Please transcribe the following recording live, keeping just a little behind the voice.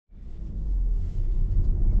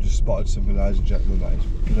spotted something, ladies and gentlemen, that is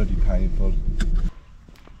bloody painful.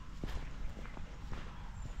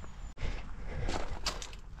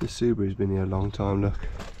 This Subaru's been here a long time, look.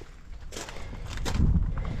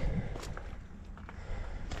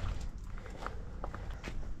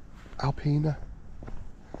 Alpina.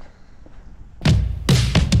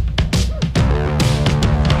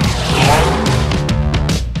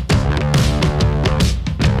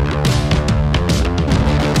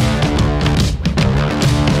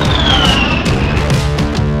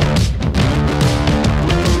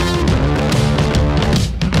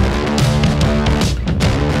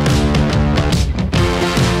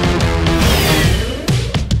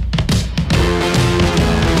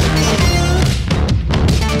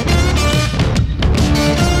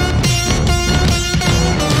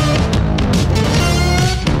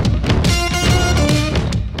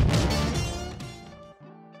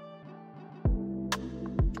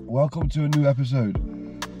 Welcome to a new episode.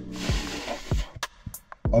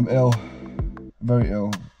 I'm ill, very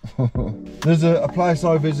ill. There's a place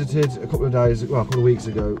I visited a couple of weeks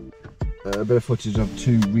ago. A bit of footage of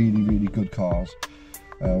two really good cars.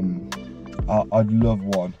 I'd love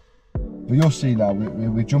one, but you'll see now.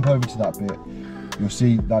 We jump over to that bit. You'll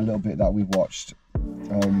see that little bit that we watched.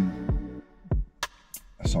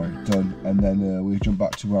 Sorry, done, and then we jump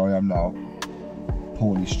back to where I am now.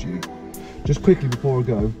 Poorly Stew. Just quickly before we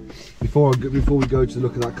go to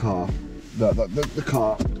look at that car, the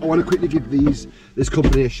car, I want to quickly give this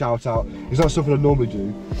company a shout out. It's not something I normally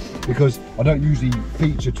do because I don't usually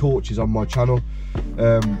feature torches on my channel.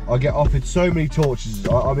 I get offered so many torches.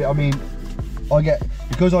 I mean,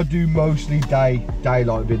 because I do mostly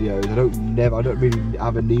daylight videos. I don't really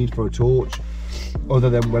have a need for a torch, other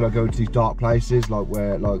than when I go to these dark places like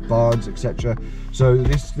barns, etc. So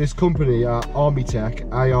this company, Army Tech,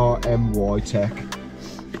 ARMY Tech,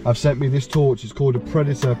 have sent me this torch. It's called a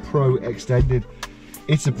Predator Pro Extended.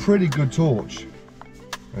 It's a pretty good torch.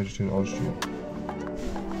 I just turn it on stream.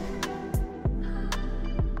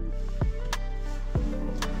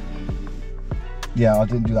 Yeah, I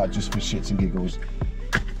didn't do that just for shits and giggles.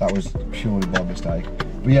 That was purely my mistake.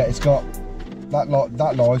 But yeah, it's got that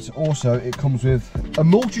light. Also, it comes with a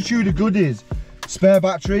multitude of goodies. Spare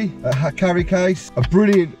battery, a carry case, a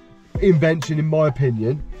brilliant invention in my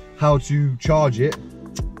opinion, how to charge it,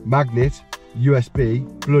 magnet, USB,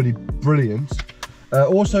 bloody brilliant.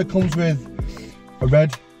 Also comes with a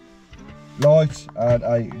red light and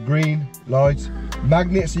a green light,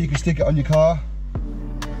 magnet so you can stick it on your car.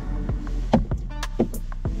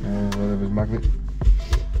 Whatever's magnet.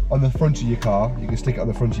 On the front of your car, you can stick it on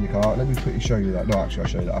the front of your car. Let me quickly show you that. No, actually I'll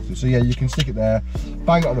show you that after. So yeah, you can stick it there,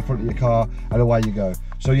 bang it on the front of your car, and away you go.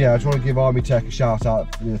 So yeah, I just want to give Army Tech a shout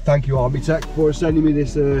out. Thank you Army Tech for sending me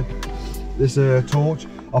this torch.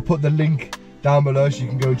 I'll put the link down below so you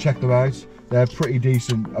can go and check them out. They're pretty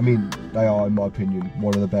decent. I mean, they are, in my opinion,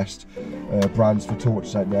 one of the best brands for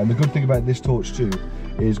torches out there. And the good thing about this torch too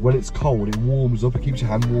is when it's cold, it warms up, it keeps your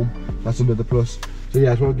hand warm. That's another plus. So yeah,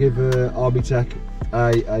 I just want to give Army Tech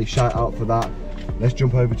a shout out for that. Let's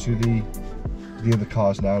jump over to the other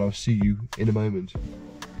cars now, and I'll see you in a moment.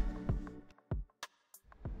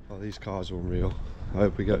 Oh, these cars are unreal. I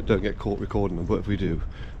hope we don't get caught recording them, but if we do,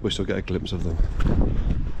 we'll still get a glimpse of them.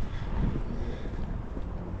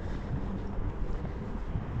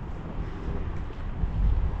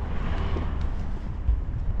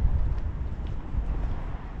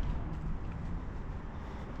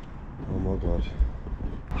 Oh my god.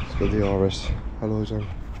 It's got the RS alloys on.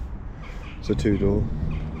 It's a two-door.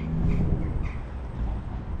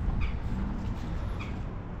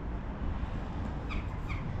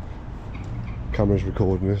 Camera's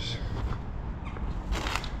recording this.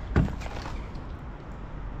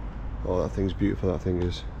 Oh, that thing's beautiful, that thing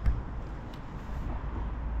is.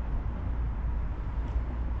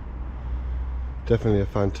 Definitely a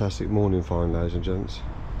fantastic morning find, ladies and gents.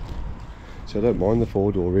 So I don't mind the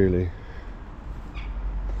four-door really.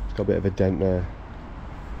 It's got a bit of a dent there.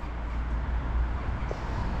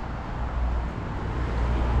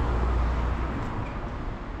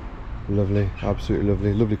 Lovely, absolutely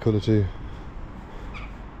lovely. Lovely colour too.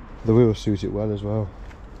 The wheels suit it well as well.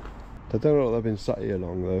 They don't look like they've been sat here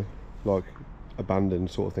long though, like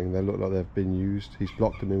abandoned sort of thing. They look like they've been used. He's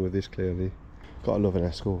blocked them in with this clearly. Gotta love an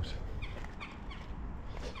Escort.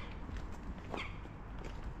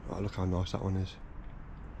 Oh, look how nice that one is.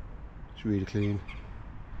 It's really clean.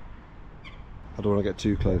 I don't want to get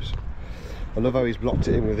too close. I love how he's blocked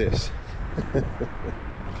it in with this.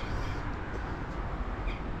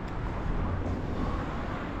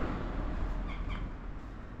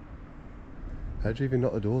 How do you even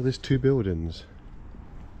knock the door? There's two buildings.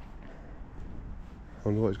 I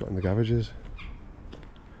wonder what he's got in the garages.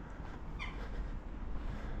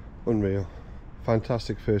 Unreal.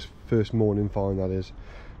 Fantastic first morning find, that is.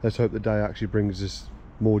 Let's hope the day actually brings us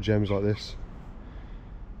more gems like this.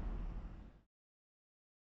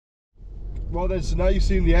 Well then, so now you've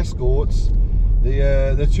seen the Escorts.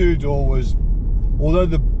 The 2-door was, although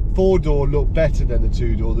the 4-door looked better than the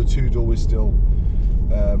 2-door, the 2-door was still,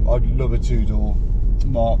 I'd love a 2-door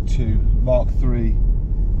Mark II, Mark III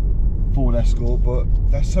Ford Escort, but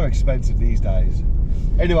they're so expensive these days.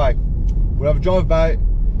 Anyway, we'll have a drive about,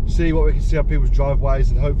 see what we can see on people's driveways,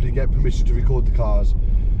 and hopefully get permission to record the cars.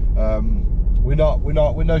 We're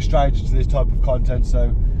no strangers to this type of content,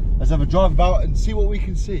 so let's have a drive about and see what we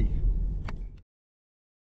can see.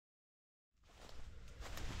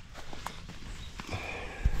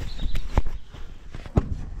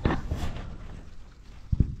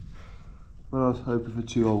 Well, I was hoping for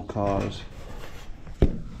 2 old cars,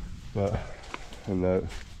 but I know.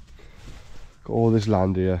 Got all this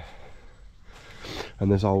land here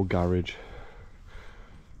and this old garage,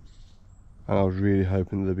 and I was really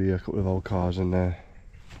hoping there'd be a couple of old cars in there,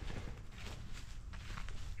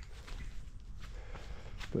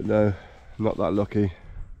 but no, not that lucky.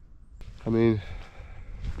 I mean,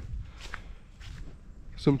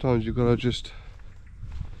 sometimes you've got to just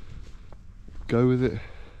go with it.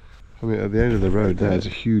 I mean, at the end of the road there's a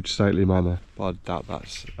huge stately manor, but I doubt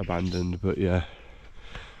that's abandoned. But yeah,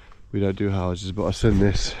 we don't do houses. But I seen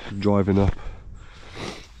this driving up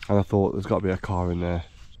and I thought there's got to be a car in there,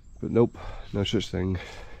 but nope, no such thing.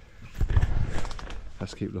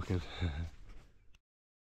 Let's keep looking.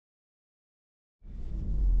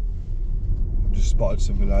 I've just spotted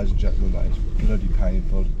something, ladies and gentlemen, that is bloody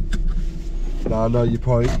painful. Now I know you're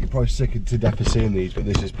probably sick to death of seeing these, but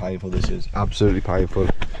this is painful. This is absolutely painful.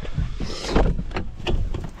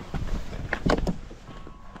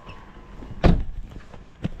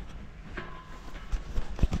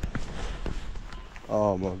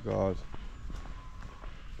 Oh my god.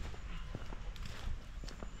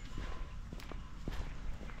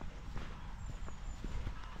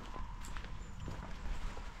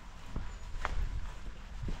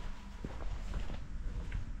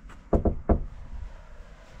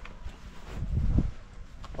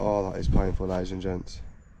 Oh, that is painful, ladies and gents.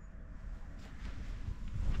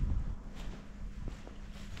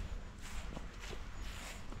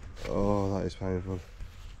 Oh, that is painful.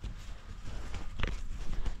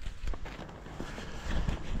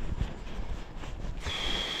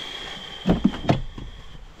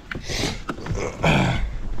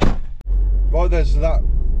 Right then, so that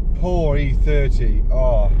poor E30,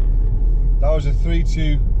 oh, that was a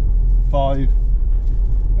 325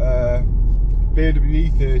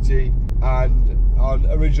 BMW E30, and on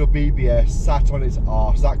original BBS, sat on its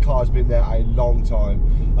arse. That car's been there a long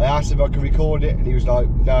time. I asked him if I could record it, and he was like,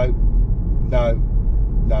 no, no,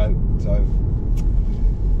 no. So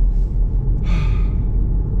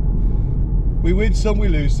we win some, we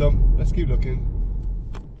lose some. Let's keep looking.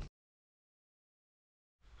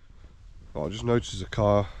 Oh, I just noticed a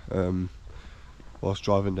car whilst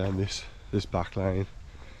driving down this back lane.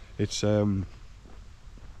 It's on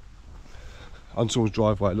someone's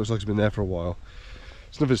driveway. It looks like it's been there for a while.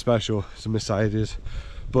 It's nothing special, it's a Mercedes,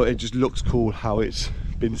 but it just looks cool how it's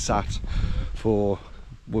been sat for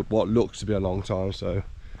what looks to be a long time. So,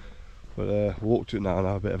 but walk to it now and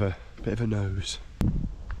have a bit of a nose.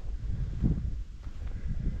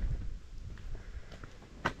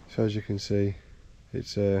 So as you can see,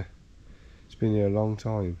 it's been here a long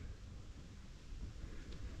time,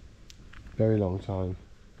 very long time.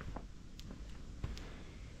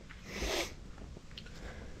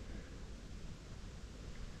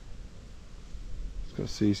 It's got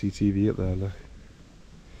CCTV up there, look.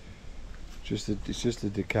 It's just a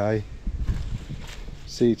decay.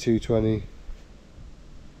 C220.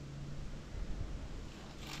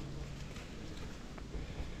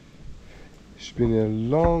 It's been here a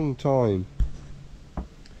long time.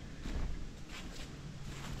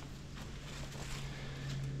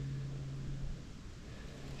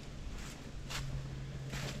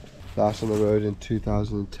 Last on the road in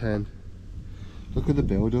 2010. Look at the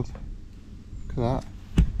build up. Look at that.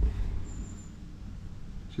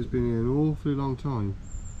 It's just been here an awfully long time.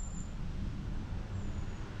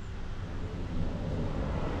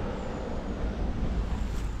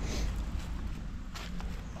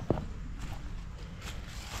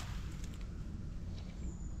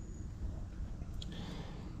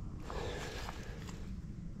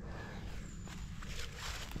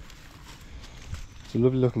 It's a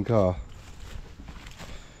lovely looking car.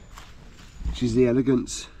 She's the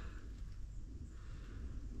Elegance.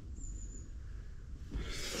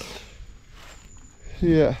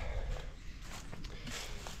 Yeah.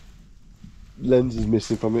 Lens is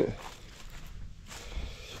missing from it.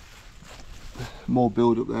 More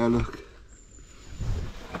build up there, look.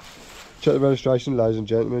 Check the registration, ladies and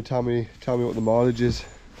gentlemen. Tell me what the mileage is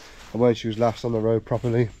and when she was last on the road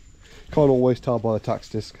properly. Can't always tell by the tax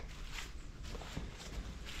disc.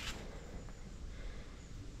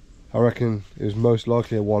 I reckon it was most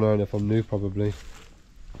likely a one owner from new, probably.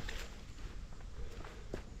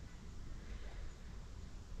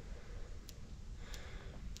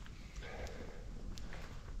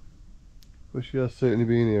 But she has certainly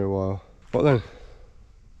been here a while. But then,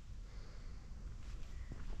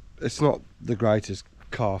 it's not the greatest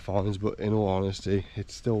car finds, but in all honesty,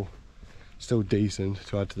 it's still decent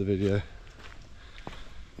to add to the video.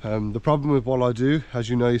 The problem with what I do, as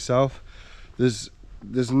you know yourself, there's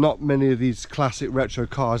not many of these classic retro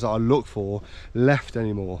cars that I look for left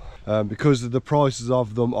anymore, because the prices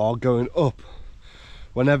of them are going up.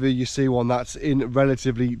 Whenever you see one that's in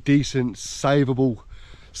relatively decent, savable,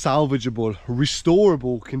 salvageable,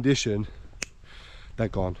 restorable condition, they're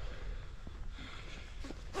gone.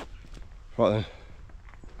 Right then,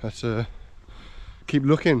 let's keep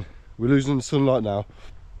looking. We're losing the sunlight now.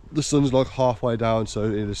 The sun's like halfway down, so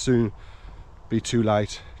it'll soon be too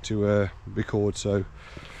late to record, so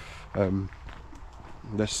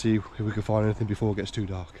let's see if we can find anything before it gets too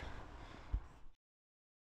dark.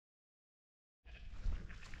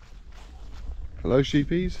 Hello,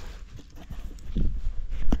 sheepies.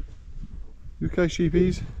 You okay,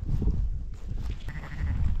 sheepies?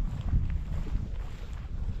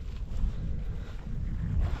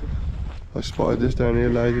 I spotted this down here,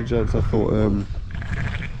 ladies and gents. I thought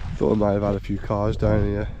I might have had a few cars down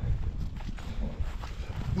here.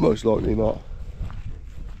 Most likely not.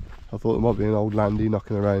 I thought there might be an old landy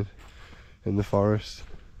knocking around in the forest.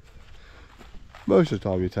 Most of the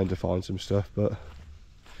time you tend to find some stuff, but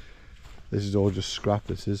this is all just scrap.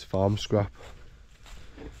 This is farm scrap.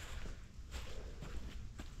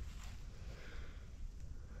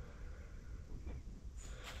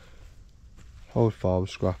 Old farm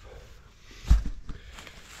scrap.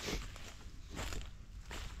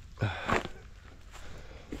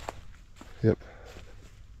 Yep.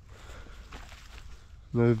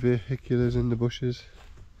 No vehiculars in the bushes.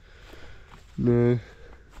 No.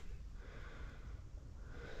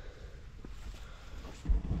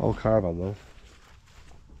 Old caravan though.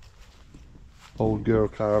 Old girl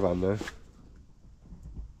caravan though.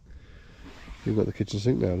 You've got the kitchen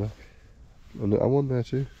sink now, look. And one there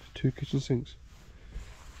too. 2 kitchen sinks.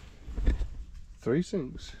 3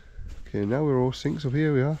 sinks. Okay, now we're all sinks up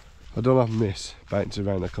here, we are. I don't often miss bouncing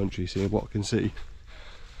around the country, seeing what I can see.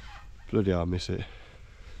 Bloody hell, I miss it.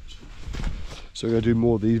 So we're going to do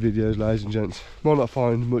more of these videos, ladies and gents. Might not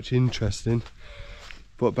find much interesting,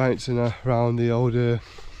 but bouncing around the old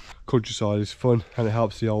countryside is fun, and it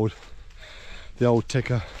helps the old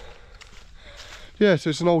ticker. Yeah, so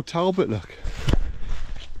it's an old Talbot, look.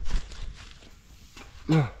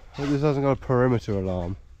 This hasn't got a perimeter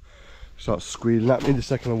alarm. Starts squealing at me the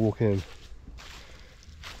second I walk in.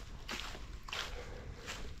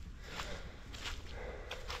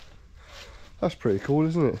 That's pretty cool,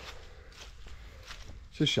 isn't it?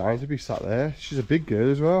 It's a shame to be sat there. She's a big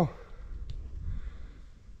girl as well.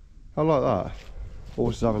 I like that.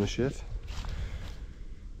 Horse is having a shit.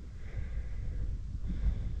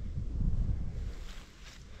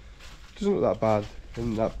 Doesn't look that bad.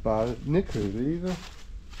 Isn't that bad nick really either.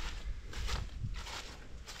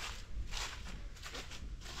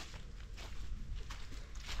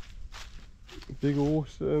 Big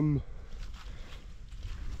horse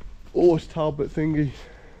Talbot thingy.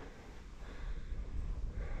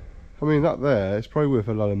 I mean, that there is probably worth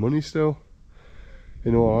a lot of money still,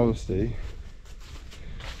 in all honesty.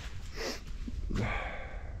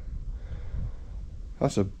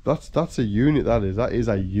 That's a unit, that is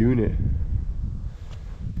a unit.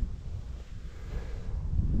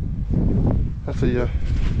 That's a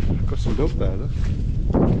got some up there, look.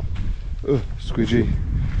 Ugh, squidgy.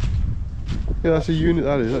 Yeah, that's a unit,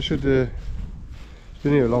 that is. That should it's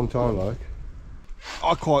been here a long time, like.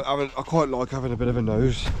 I quite like having a bit of a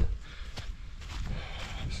nose.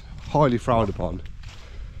 It's highly frowned upon,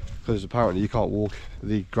 because apparently you can't walk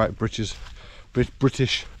the great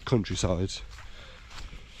British countrysides.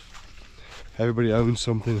 Everybody owns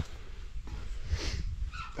something.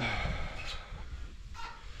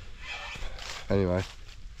 Anyway,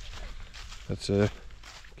 let's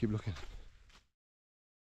keep looking.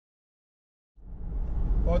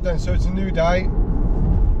 Right then, so it's a new day.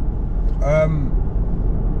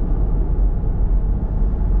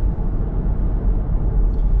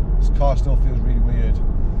 This car still feels really weird.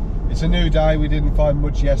 It's it's a new day. We didn't find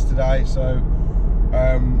much yesterday, so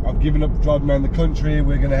I've given up driving around the country.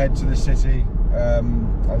 We're going to head to the city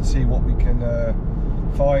and see what we can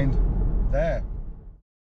find there.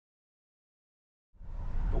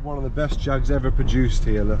 Got one of the best Jags ever produced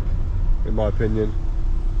here, look, in my opinion.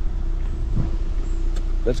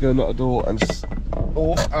 Let's go knock the door and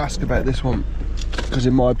ask about this one, because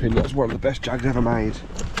in my opinion that's one of the best Jags ever made.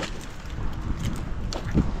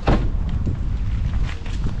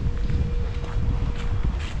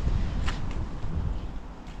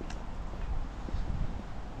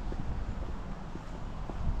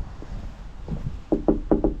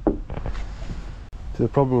 The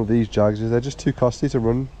problem with these Jags is they're just too costly to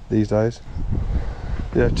run these days.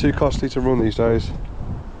 Yeah, too costly to run these days.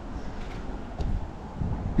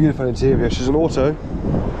 Beautiful interior. She's an auto.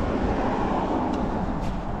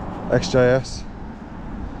 XJS.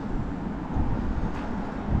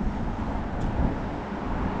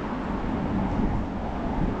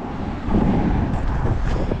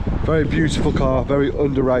 Very beautiful car, very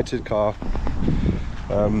underrated car.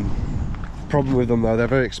 Problem with them though, they're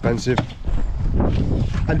very expensive.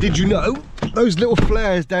 And did you know those little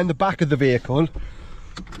flares down the back of the vehicle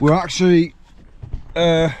were actually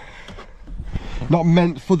not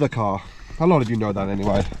meant for the car? A lot of you know that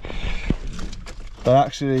anyway. They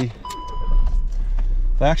actually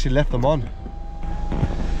left them on.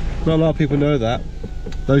 Not a lot of people know that.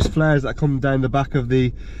 Those flares that come down the back of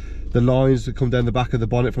the lines that come down the back of the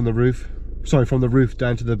bonnet from the roof, sorry, from the roof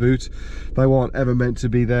down to the boot, they weren't ever meant to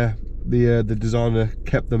be there. The designer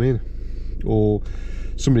kept them in, or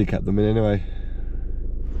somebody kept them in anyway.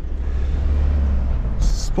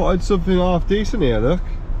 Spotted something half decent here, look.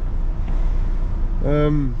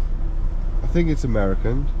 I think it's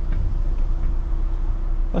American.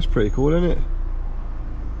 That's pretty cool, isn't it?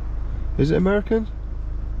 Is it American?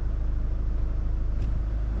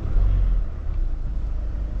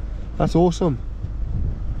 That's awesome.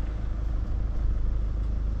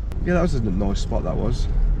 Yeah, that was a nice spot, that was.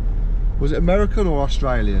 Was it American or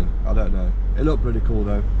Australian? I don't know. It looked pretty cool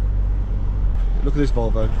though. Look at this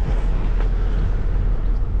Volvo.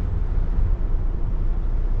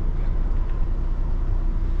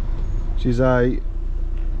 She's a...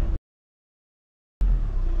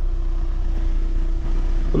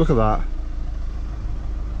 Look at that.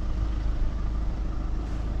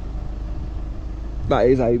 That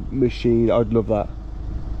is a machine. I'd love that.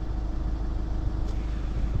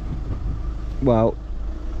 Well,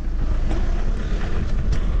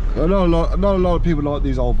 not a lot of people like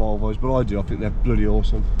these old Volvos, but I do. I think they're bloody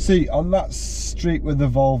awesome. See, on that street with the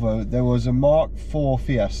Volvo, there was a Mark IV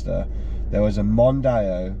Fiesta, there was a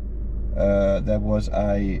Mondeo, there was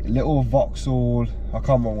a little Vauxhall, I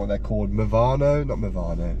can't remember what they're called, Movano, not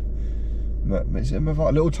Movano. Is it a Movano?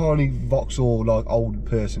 A little tiny Vauxhall, like old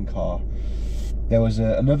person car. There was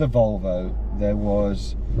another Volvo, there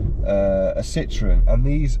was a Citroen, and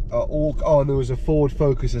these are all, oh, and there was a Ford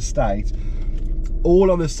Focus Estate,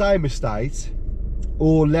 all on the same estate,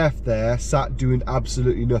 all left there, sat doing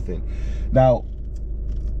absolutely nothing. Now,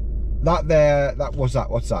 what's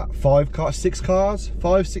that, 5 cars, 6 cars,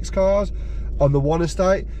 5, 6 cars on the one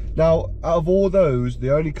estate. Now, out of all those,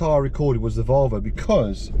 the only car recorded was the Volvo,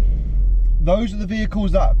 because those are the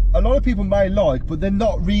vehicles that a lot of people may like, but they're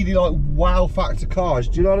not really like wow factor cars.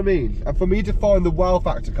 Do you know what I mean? And for me to find the wow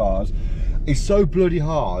factor cars is so bloody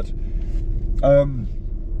hard.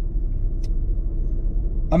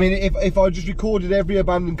 I mean, if I just recorded every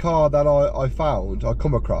abandoned car that I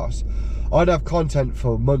come across, I'd have content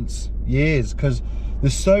for months, years, because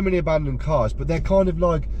there's so many abandoned cars, but they're kind of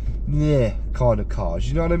like, meh kind of cars,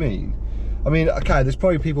 you know what I mean? I mean, okay, there's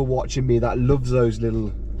probably people watching me that loves those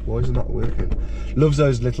little, why is it not working? Loves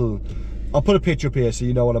those little, I'll put a picture up here so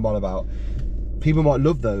you know what I'm on about. People might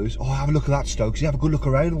love those. Oh, have a look at that, Stokes. You have a good look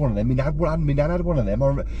around one of them. My nan had one of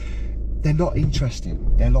them. They're not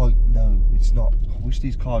interesting. They're like, no, it's not. I wish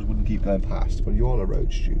these cars wouldn't keep going past, but you're on a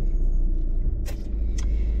road, Stu.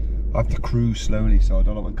 I have to cruise slowly, so I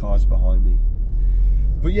don't know when cars are behind me.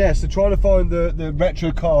 But yeah, so trying to find the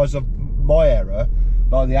retro cars of my era,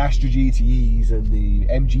 like the Astra GTEs and the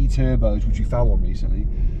MG Turbos, which we found one recently.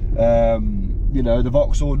 You know, the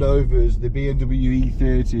Vauxhall Novas, the BMW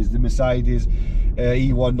E30s, the Mercedes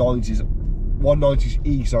E190s.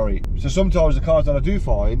 190E, sorry. So sometimes the cars that I do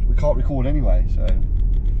find, we can't record anyway, so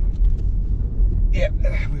yeah,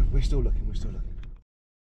 we're still looking,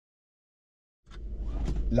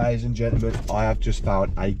 Ladies and gentlemen, I have just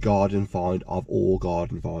found a garden find of all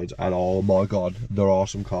garden finds, and oh my god, there are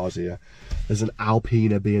some cars here. There's an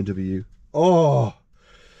Alpina BMW. Oh,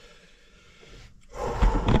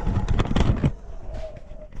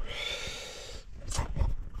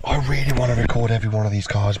 I I really want to record every one of these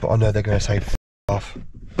cars, but I know they're going to say F off.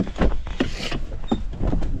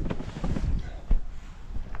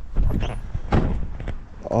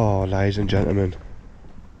 Oh, ladies and gentlemen.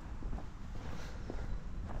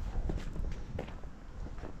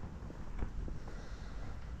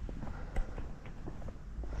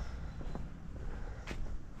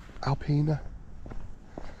 Alpina.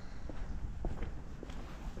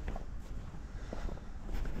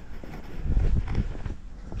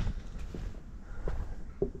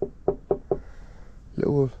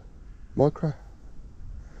 Little micro.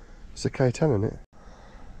 It's a K10, isn't it?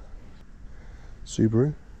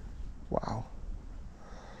 Subaru. Wow.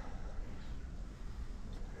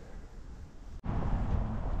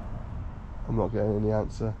 I'm not getting any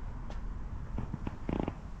answer.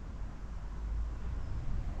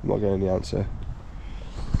 I'm not getting any answer.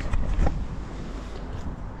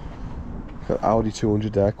 Got Audi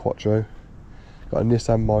 200 there, Quattro. Got a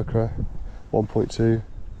Nissan Micra 1.2.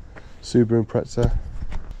 Subaru Impreza.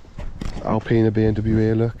 Alpina BMW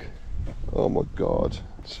here, look. Oh my god.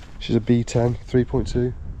 She's a B10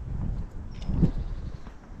 3.2.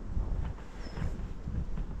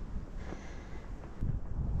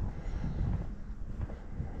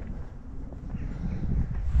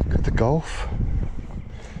 Look at the Golf.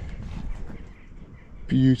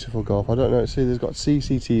 Beautiful Golf. I don't know, see there's got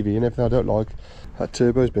CCTV and everything I don't like. That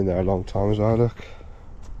turbo's been there a long time as well, look.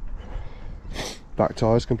 Back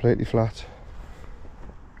tyres completely flat.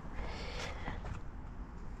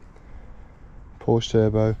 Porsche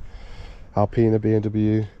turbo, Alpina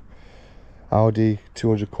BMW, Audi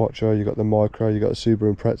 200 Quattro, you got the Micro, you got the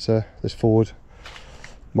Subaru Impreza, there's Ford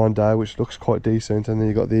Mondeo which looks quite decent, and then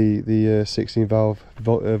you got the 16 valve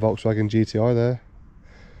Volkswagen GTI there.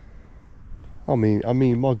 I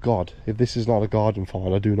mean, my god, if this is not a garden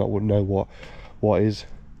find, I do not know what is.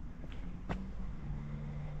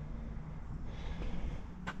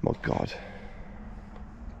 My god.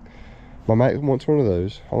 My mate wants one of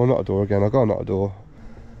those. I'll knock a door again. I'll go knock a door.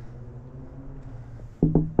 I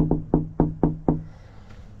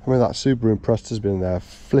mean, that Subaru Impreza's been there a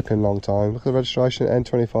flipping long time. Look at the registration,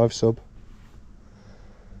 N25 sub.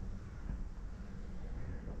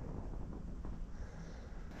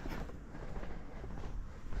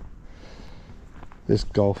 This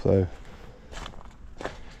Golf though. Oh,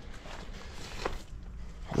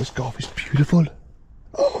 this Golf is beautiful.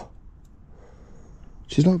 Oh,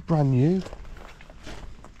 she's like brand new.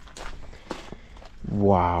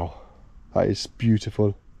 Wow, that is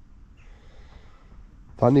beautiful.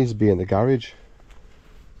 That needs to be in the garage.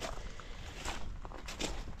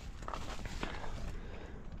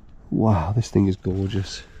 Wow, this thing is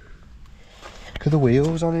gorgeous. Look at the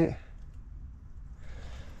wheels on it.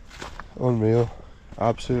 Unreal.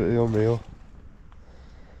 Absolutely unreal.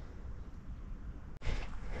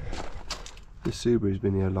 This Subaru's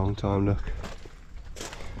been here a long time, look.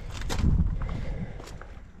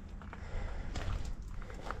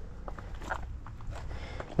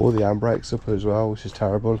 All the handbrakes up as well, which is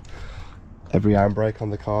terrible. Every handbrake on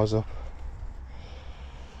the car's up.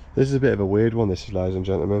 This is a bit of a weird one, this is, ladies and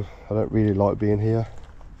gentlemen. I don't really like being here.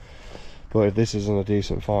 But if this isn't a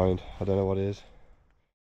decent find, I don't know what is.